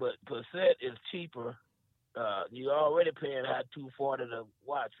 but Brissett is cheaper. You already paying out $240 to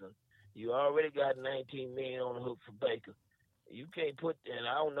Watson. You already got $19 million on the hook for Baker. You can't put, and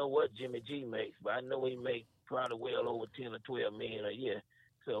I don't know what Jimmy G makes, but I know he makes probably well over $10 or $12 million a year.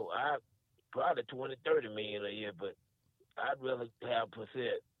 So probably $20-30 million a year, but I'd rather have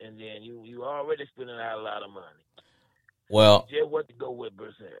Brissett, and then you already spending out a lot of money. Well, just what to go with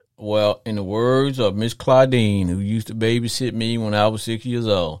Brissett. Well, in the words of Miss Claudine, who used to babysit me when I was 6 years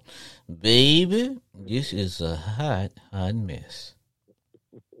old, baby, this is a hot mess.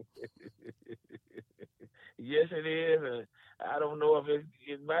 Yes, it is. I don't know if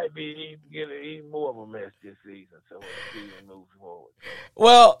it might be even more of a mess this season. So when the season moves forward.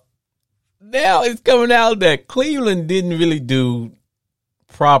 Well, now it's coming out that Cleveland didn't really do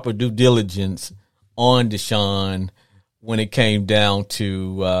proper due diligence on Deshaun when it came down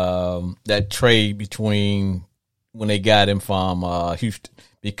to that trade between when they got him from Houston,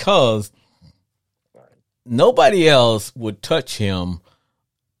 because nobody else would touch him,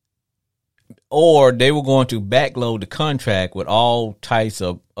 or they were going to backload the contract with all types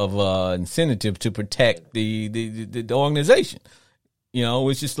of incentive to protect the organization. You know,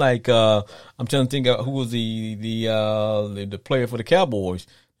 it's just like I'm trying to think of who was the player for the Cowboys.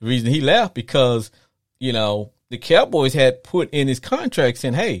 The reason he left because, you know, the Cowboys had put in his contract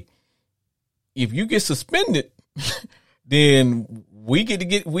saying, hey, if you get suspended, then we get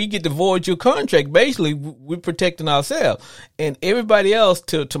to void your contract. Basically, we're protecting ourselves. And everybody else,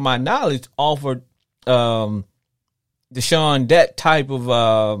 to my knowledge, offered Deshaun that type of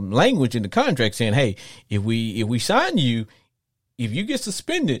language in the contract saying, hey, if we sign you, if you get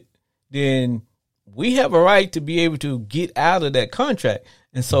suspended, then we have a right to be able to get out of that contract.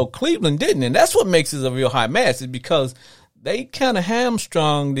 And so Cleveland didn't. And that's what makes it a real high mess, is because they kind of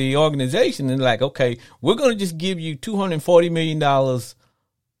hamstrung the organization and like, okay, we're going to just give you $240 million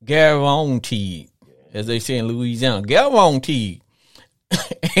guaranteed, as they say in Louisiana, guaranteed.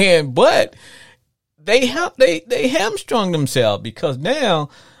 But they hamstrung themselves because now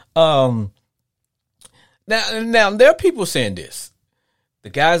there are people saying this. The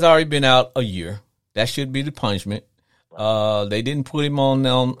guy's already been out a year. That should be the punishment. They didn't put him on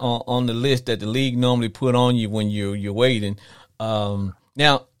the list that the league normally put on you when you're waiting. Now,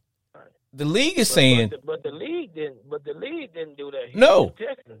 the league is saying, but the league didn't. But the league didn't do that. No, the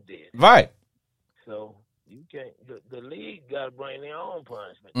Texans did. Right. So you can't. The league got to bring their own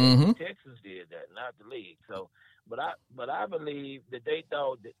punishment. Mm-hmm. The Texans did that, not the league. So, but I believe that they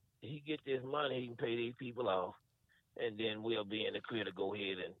thought that he get this money, he can pay these people off, and then we'll be in the clear to go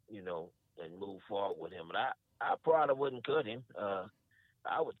ahead and and move forward with him. But I probably wouldn't cut him.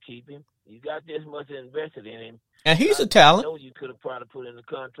 I would keep him. You got this much invested in him. And he's a talent. I know you could have probably put in the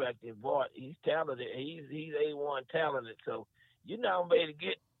contract and bought. He's talented. He's A1 talented. So you're not going to be able to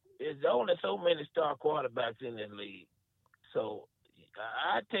get – there's only so many star quarterbacks in this league. So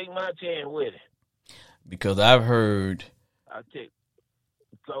I take my chance with him. Because I've heard –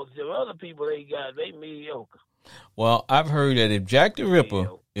 because the other people they got, they mediocre. Well, I've heard that if Jack the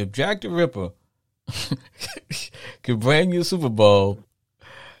Ripper could bring you a Super Bowl,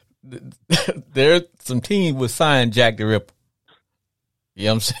 there's some teams would sign Jack the Ripper. You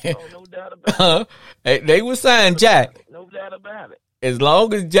know what I'm saying? Oh, no doubt about it. They would sign Jack. No doubt about it. As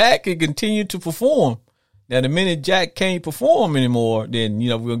long as Jack can continue to perform. Now, the minute Jack can't perform anymore, then,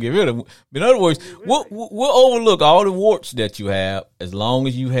 we're going to get rid of him. In other words, we'll overlook all the warts that you have as long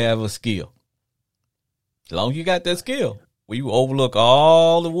as you have a skill. As long as you got that skill, we will overlook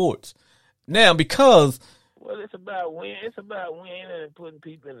all the warts. Now, because it's about winning. It's about winning and putting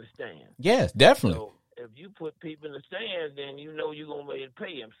people in the stands. Yes, definitely. So if you put people in the stands, then you know you're gonna be able to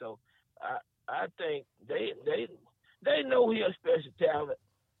pay them. So I think they know he's a special talent,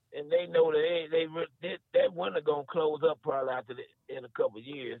 and they know that winter gonna close up probably in a couple of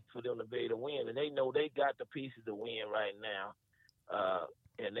years for them to be able to win, and they know they got the pieces to win right now.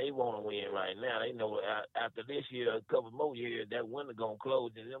 And they want to win right now. They know after this year, a couple more years, that window going to close,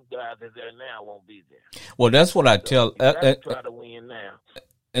 and them guys that's there now won't be there. Well, that's what I tell. Try to win now.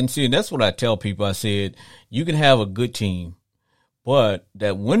 And see, that's what I tell people. I said, you can have a good team, but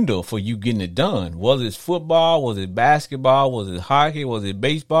that window for you getting it done, whether it's football, was it basketball, was it hockey, was it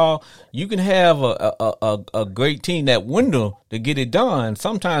baseball, you can have a great team. That window to get it done,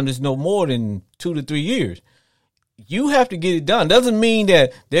 sometimes it's no more than 2 to 3 years. You have to get it done. Doesn't mean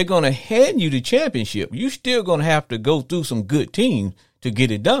that they're going to hand you the championship. You're still going to have to go through some good teams to get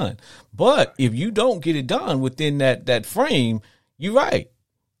it done. But if you don't get it done within that frame, you're right.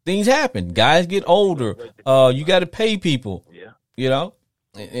 Things happen. Guys get older. You got to pay people. Yeah.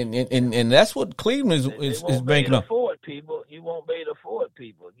 And that's what Cleveland is banking on. People. You won't be able to afford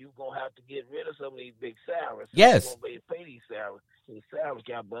people. You're going to have to get rid of some of these big salaries. Yes. You won't be able to pay these salaries.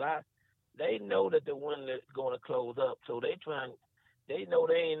 But they know that the one that's going to close up, so they know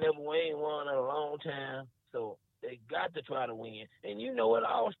they ain't won in a long time, so they got to try to win. And it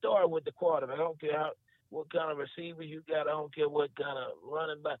all started with the quarterback. I don't care what kind of receiver you got. I don't care what kind of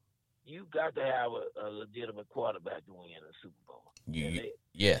running back. You got to have a legitimate quarterback to win a Super Bowl.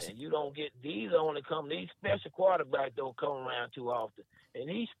 Yes. And you don't get these special quarterbacks don't come around too often. And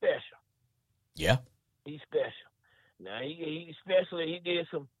he's special. Yeah. He's special. Now he especially he did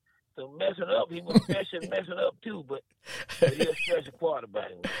some So messing up, he was messing up too, but he's a special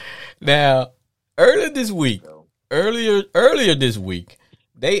quarterback. Now, earlier this week, So, earlier this week,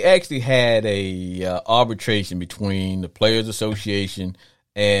 they actually had a arbitration between the Players Association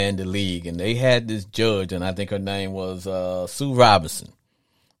and the league, and they had this judge, and I think her name was Sue Robinson.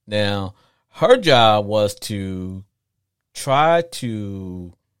 Now, her job was to try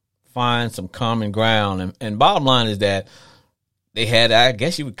to find some common ground, and bottom line is that they had, I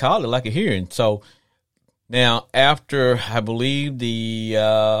guess you would call it like a hearing. So now, after I believe the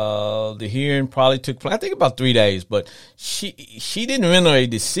hearing probably took place, I think about 3 days, but she didn't render a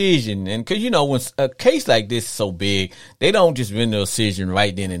decision, and because when a case like this is so big, they don't just render a decision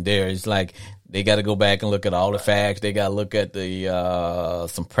right then and there. It's like they got to go back and look at all the facts. They got to look at the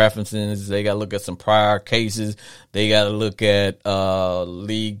some preferences. They got to look at some prior cases. They got to look at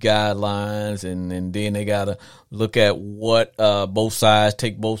league guidelines, and then they got to look at what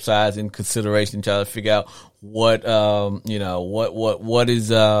take both sides in consideration, try to figure out what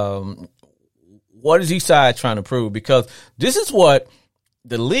is each side trying to prove, because this is what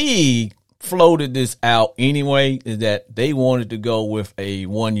the league floated this out anyway, is that they wanted to go with a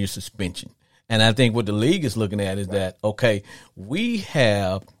 1-year suspension. And I think what the league is looking at is that, okay, we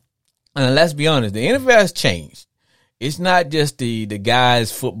have, and let's be honest, the NFL has changed. It's not just the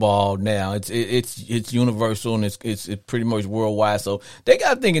guys football now. It's universal, and it's pretty much worldwide. So they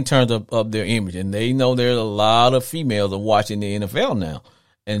got to think in terms of their image, and they know there's a lot of females are watching the NFL now,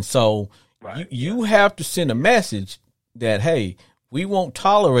 and so you have to send a message that, hey, we won't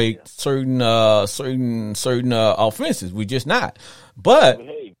tolerate certain offenses. We just not. But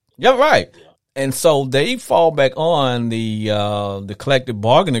yeah, right. And so they fall back on the collective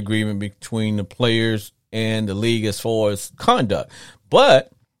bargaining agreement between the players and the league as far as conduct.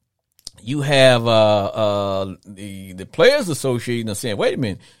 But you have the Players Association saying, wait a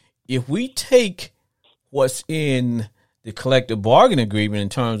minute, if we take what's in the collective bargaining agreement in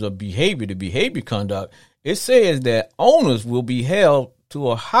terms of behavior, the behavior conduct, it says that owners will be held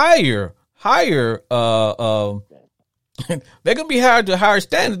to a higher they're going to be held to a higher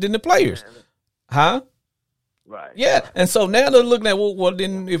standard than the players. Huh? right. Yeah. And so now they're looking at, well,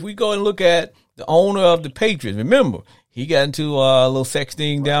 then if we go and look at the owner of the Patriots, remember, he got into a little sex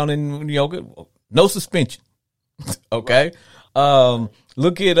thing down in New York, no suspension. Okay.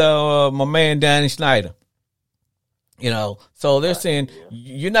 Look at my man Danny Snyder. So they're saying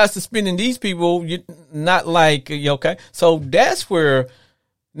you're not suspending these people. You're not like, okay. So that's where,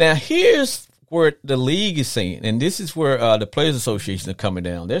 now here's where the league is saying, and this is where the Players Association are coming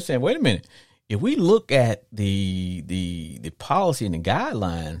down. They're saying, wait a minute, if we look at the policy and the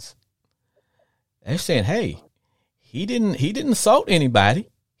guidelines, they're saying, hey, he didn't assault anybody.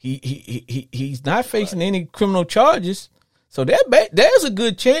 He's not facing any criminal charges. So there's a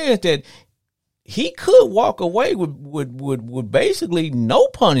good chance that he could walk away with basically no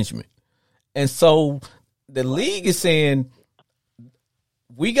punishment. And so the league is saying,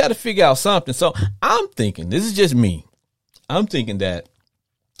 we got to figure out something. So I'm thinking, this is just me, I'm thinking that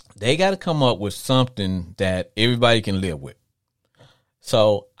they got to come up with something that everybody can live with.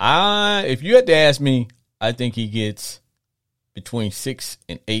 So if you had to ask me, I think he gets between 6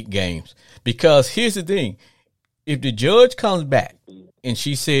 and 8 games. Because here's the thing. If the judge comes back and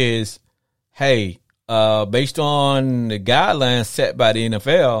she says, hey, based on the guidelines set by the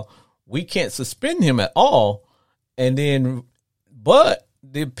NFL, we can't suspend him at all. But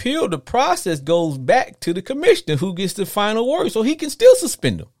the process goes back to the commissioner who gets the final word. So he can still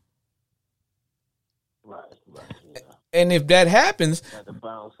suspend him. Right. Yeah. And if that happens,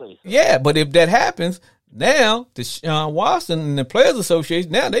 but if that happens, now the Deshaun Watson and the Players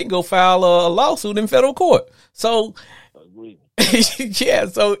Association, now they can go file a lawsuit in federal court. So, yeah,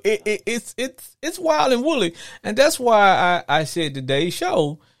 so it's wild and woolly, and that's why I said today's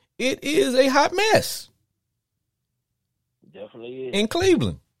show, it is a hot mess. Definitely is. In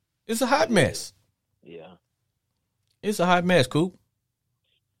Cleveland, it's a hot mess. Yeah, it's a hot mess, Coop.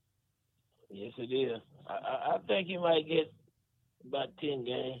 Yes, it is. I think he might get about 10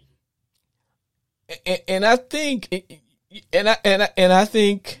 games. And I think, I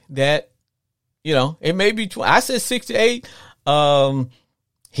think that, it may be. I said 6 to 8.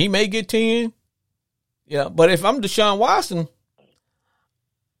 He may get 10. Yeah, but if I'm Deshaun Watson,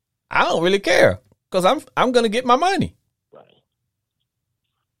 I don't really care because I'm going to get my money. Right.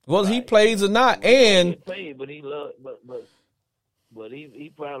 Whether he plays or not, and he played, but he loved, but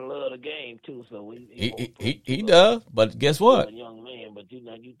he probably loved the game too. So he does. But guess what? A young man, but you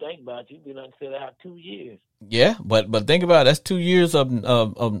think about it, you've been on sit out 2 years. Yeah, but think about it. That's 2 years of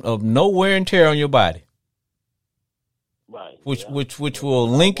no wear and tear on your body. Right. which will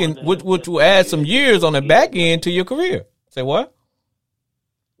link in, which will add some years on the back end to your career. Say what?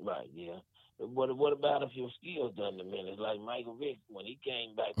 Right. Yeah. But what about if your skills done diminish? Like Michael Vick, when he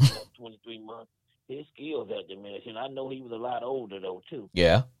came back from that 23 months, his skills had diminished, and I know he was a lot older though too.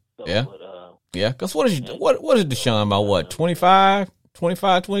 Yeah. So, Yeah. But, yeah. Because what is Deshaun about? What, 25,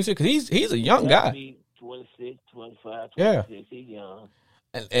 26? Because he's a young guy. 26, 25, 26. Yeah. He's young.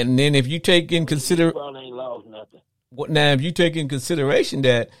 And then if you take in He probably ain't lost nothing. now if you take in consideration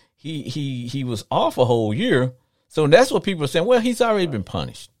that he was off a whole year, so that's what people are saying. Well, he's already been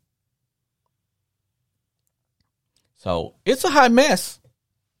punished. So it's a hot mess.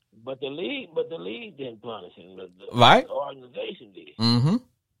 But the league didn't punish him. Right. The organization did. Mm-hmm.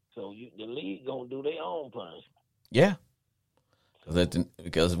 So the league gonna do their own punishment. Yeah.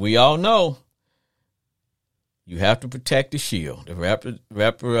 Because we all know you have to protect the shield,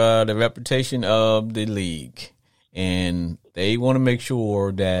 the reputation of the league, and they want to make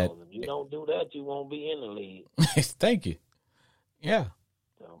sure that So if you don't do that, you won't be in the league. Thank you. Yeah.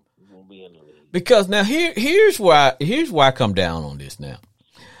 So you won't be in the league. Because now here's why I come down on this now.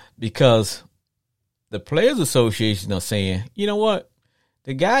 Because the Players Association are saying, you know what?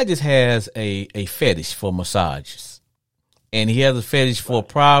 The guy just has a fetish for massages. And he has a fetish for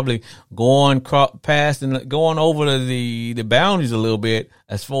probably going past and going over the boundaries a little bit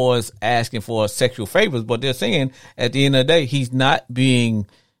as far as asking for sexual favors. But they're saying at the end of the day, he's not being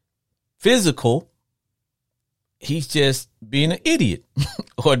physical. He's just being an idiot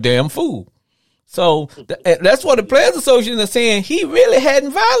or a damn fool. So that's what the Players Association is saying. He really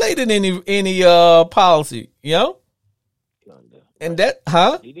hadn't violated any policy, you know? And that,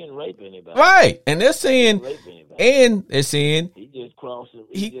 He didn't rape anybody. Right. And they're saying, he just crossed.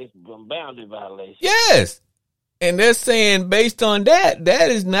 He just from boundary violation. Yes. And they're saying based on that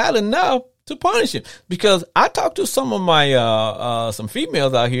is not enough to punish him. Because I talked to some of my some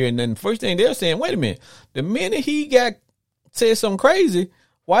females out here, and then the first thing they're saying, wait a minute, the minute he said something crazy,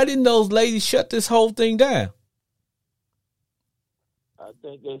 why didn't those ladies shut this whole thing down? I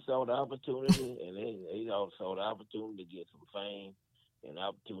think they saw the opportunity, and they also saw the opportunity to get some fame and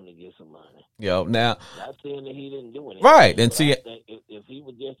opportunity to get some money. Yo, now, not saying that he didn't do anything. Right, and see, I think if he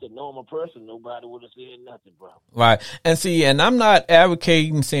was just a normal person, nobody would have said nothing, bro. Right, and see, and I'm not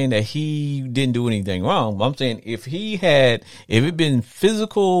advocating saying that he didn't do anything wrong. I'm saying if it been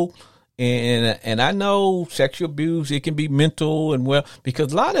physical. And I know sexual abuse, it can be mental and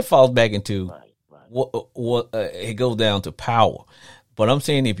because a lot of it falls back into what it goes down to power. But I'm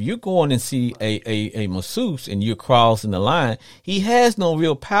saying if you're going and see a masseuse and you're crossing the line, he has no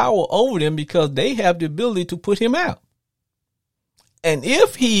real power over them because they have the ability to put him out. And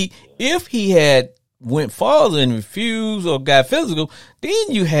if he had went farther and refused or got physical, then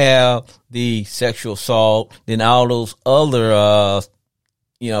you have the sexual assault, then all those other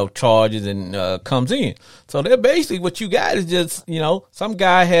charges and comes in. So they're basically what you got is just, some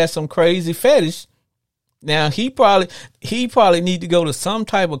guy has some crazy fetish. Now he probably need to go to some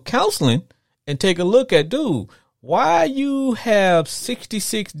type of counseling and take a look at, dude, why you have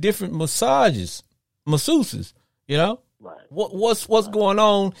 66 different masseuses, Right. What's going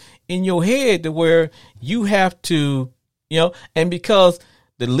on in your head to where you have to, and because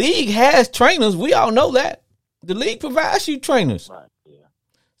the league has trainers, we all know that. The league provides you trainers. Right.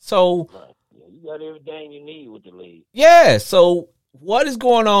 So you got everything you need with the league. Yeah. So what is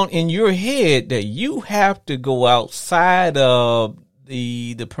going on in your head that you have to go outside of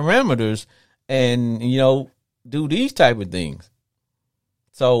the parameters and do these type of things?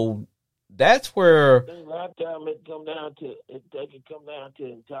 So that's where I think a lot of time it can come down to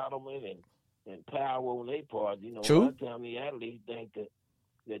entitlement and power on their part. True. A lot of time the athletes think that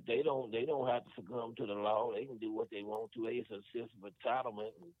they don't have to succumb to the law. They can do what they want to. It's a system of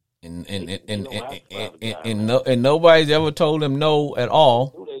entitlement. And nobody's ever told them no at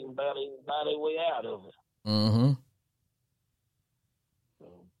all. They can buy their way out of it. Mm-hmm. So,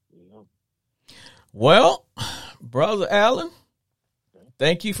 Well, Brother Allen,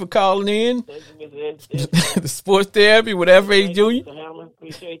 thank you for calling in. Thank you, Mr. The Sports Therapy with F.H. Jr.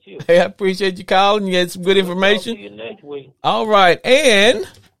 Appreciate you. Hey, I appreciate you calling. You had some good information. See you next week. All right. And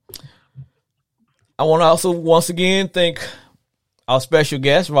I want to also once again thank our special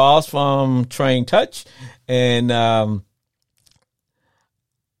guest, Ross from Train Touch. And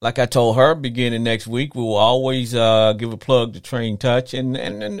like I told her, beginning next week, we will always give a plug to Train Touch.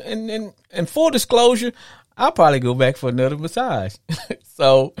 And full disclosure, I'll probably go back for another massage.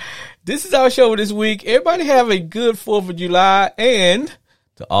 So this is our show this week. Everybody have a good 4th of July. And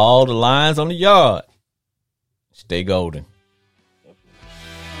to all the lions on the yard, stay golden.